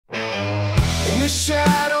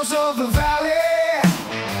shadows of the valley,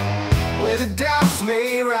 where the doubts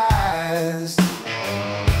may rise,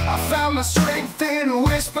 I found my strength in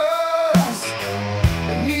whispers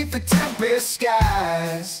beneath the tempest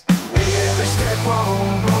skies. With every step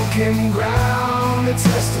on broken ground, a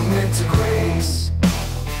testament to grace.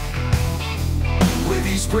 With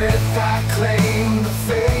each breath I claim the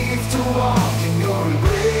faith to walk in your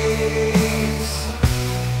embrace.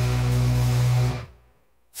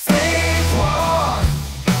 Faith walk,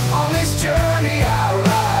 on this journey I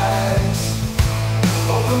rise,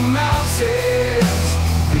 over mountains,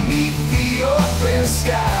 beneath the open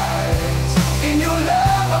skies. In your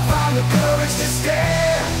love I find the courage to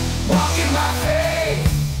stand, walk in my faith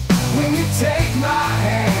when you take my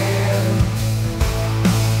hand.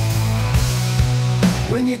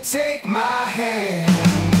 When you take my hand,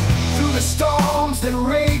 through the storms that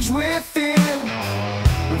rage within,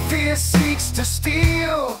 when fear seeks to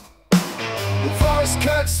steal, the voice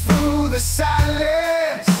cuts through the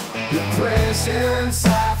silence, your presence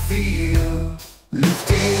I feel.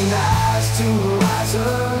 Lifting eyes to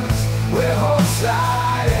horizons where hope's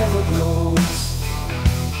light ever glows,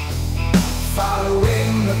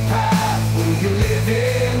 following the path where your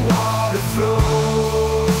living water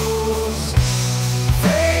flows.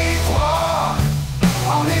 Faith walk,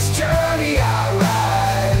 on this journey I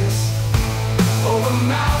rise, over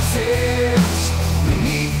mountains,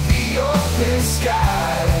 beneath the open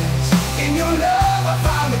skies. In your love I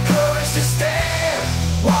find the courage to stand,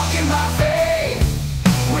 walk in my faith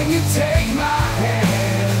when you take my hand.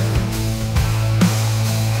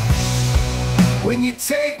 When you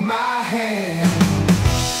take my hand.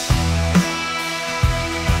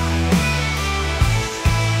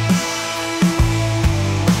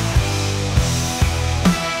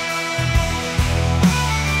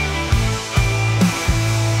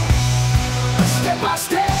 Step by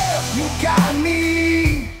step you guide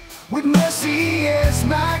me, with mercy as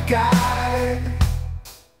my guide.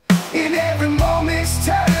 In every moment's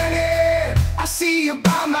turning, I see you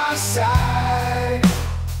by my side.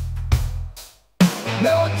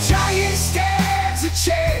 No giant stands a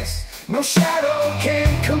chance, no shadow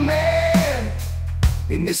can command.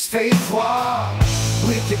 In this faith walk,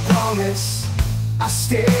 with your promise, I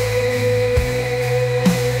stand.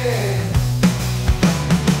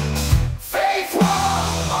 Faith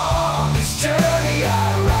walk, on this journey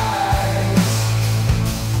I rise,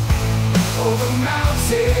 over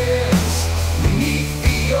mountains, beneath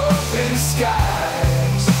the open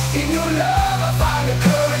skies. In your love I find the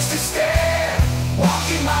courage to stand, walk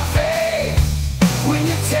in my faith when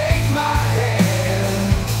you take my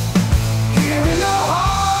hand. Here in the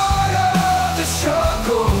heart of the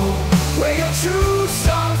struggle, where your truths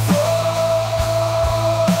unfold,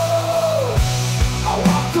 I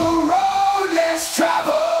walk the road less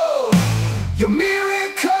traveled. Your